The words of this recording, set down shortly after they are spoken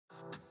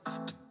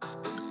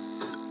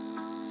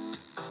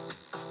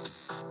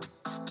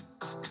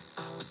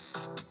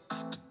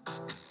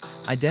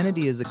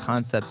identity is a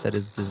concept that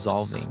is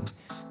dissolving.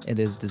 It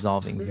is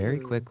dissolving very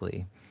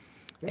quickly.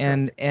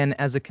 And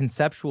as a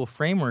conceptual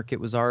framework, it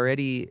was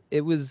already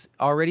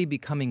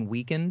becoming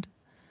weakened,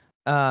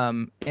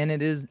 and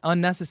it is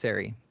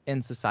unnecessary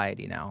in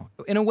society now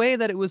in a way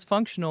that it was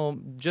functional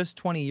just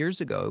 20 years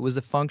ago. It was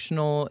a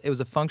functional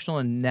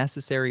and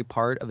necessary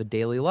part of a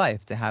daily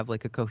life to have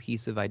like a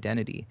cohesive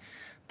identity.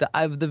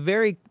 The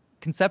very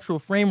conceptual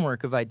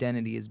framework of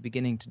identity is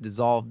beginning to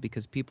dissolve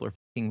because people are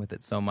fucking with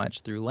it so much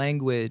through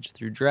language,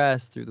 through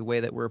dress, through the way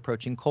that we're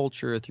approaching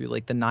culture, through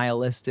like the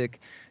nihilistic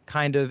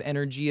kind of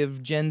energy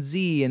of Gen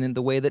Z, and in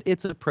the way that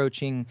it's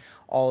approaching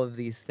all of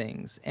these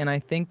things. And I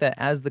think that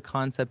as the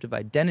concept of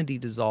identity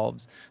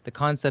dissolves, the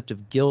concept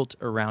of guilt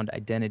around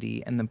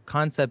identity and the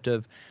concept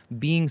of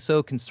being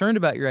so concerned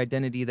about your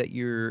identity that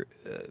you're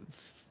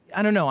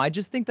I don't know, I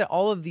just think that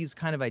all of these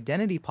kind of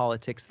identity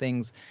politics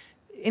things,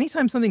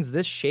 anytime something's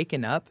this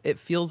shaken up, it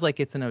feels like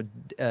it's in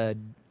a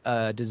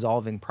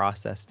dissolving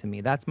process to me.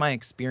 That's my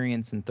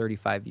experience in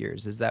 35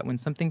 years, is that when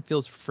something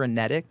feels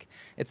frenetic,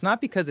 it's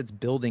not because it's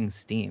building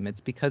steam. It's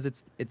because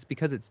it's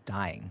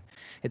dying.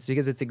 It's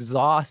because it's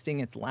exhausting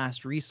its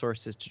last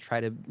resources to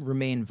try to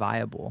remain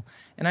viable.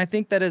 And I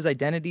think that as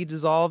identity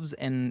dissolves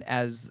and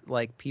as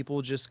like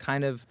people just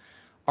kind of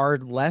are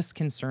less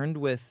concerned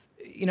with,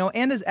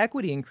 and as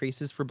equity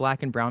increases for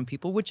Black and brown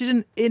people, which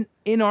it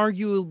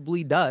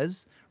inarguably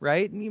does,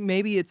 right?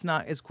 Maybe it's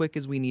not as quick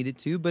as we need it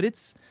to, but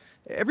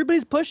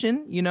everybody's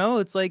pushing,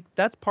 it's like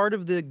that's part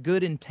of the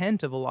good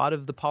intent of a lot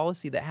of the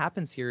policy that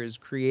happens here, is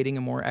creating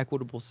a more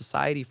equitable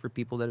society for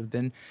people that have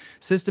been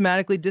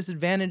systematically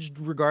disadvantaged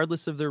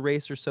regardless of their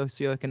race or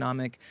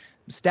socioeconomic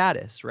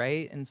status,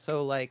 right? And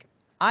so like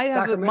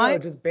Sacramento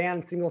just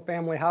banned single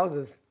family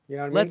houses. You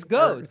know what I mean? Let's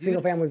go, dude.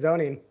 Single family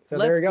zoning. So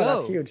there you go.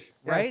 That's huge.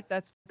 Right?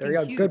 That's there you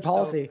go. Huge. Good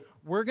policy. So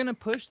we're gonna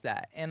push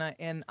that,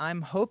 and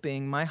I'm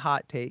hoping, my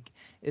hot take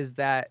is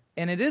that,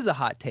 and it is a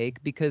hot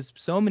take because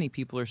so many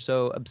people are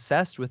so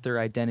obsessed with their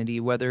identity,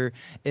 whether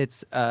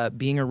it's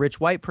being a rich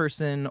white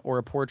person or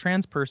a poor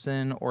trans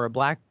person or a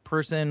Black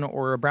person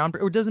or a brown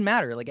person, it doesn't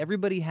matter. Like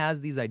everybody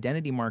has these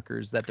identity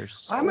markers that they're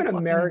so I'm an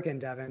American,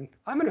 Devon.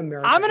 I'm an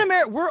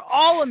American. We're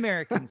all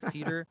Americans,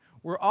 Peter.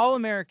 We're all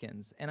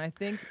Americans. And I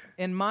think,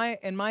 and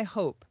my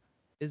hope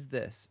is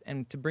this,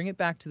 and to bring it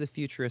back to the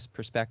futurist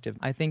perspective,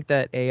 I think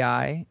that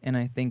AI, and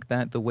I think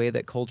that the way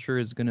that culture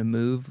is going to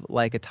move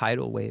like a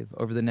tidal wave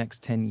over the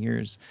next 10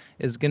 years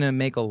is going to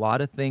make a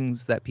lot of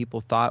things that people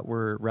thought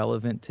were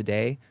relevant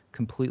today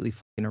completely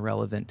fucking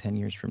irrelevant 10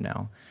 years from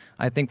now.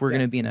 I think we're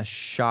going to be in a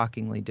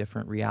shockingly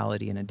different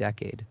reality in a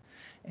decade.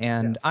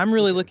 And I'm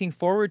really looking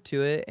forward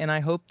to it, and I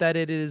hope that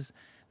it is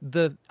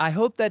the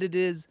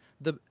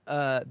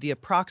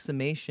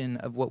approximation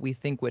of what we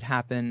think would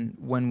happen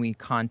when we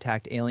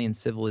contact alien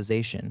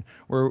civilization,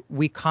 where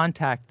we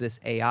contact this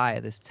AI,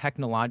 this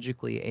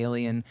technologically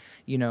alien,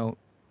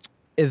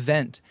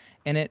 event,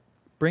 and it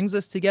brings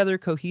us together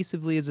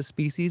cohesively as a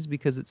species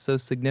because it's so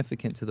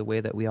significant to the way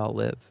that we all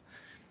live.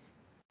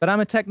 But I'm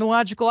a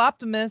technological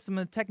optimist. I'm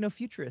a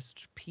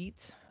techno-futurist,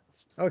 Pete.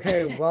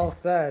 Okay, well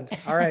said.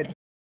 All right.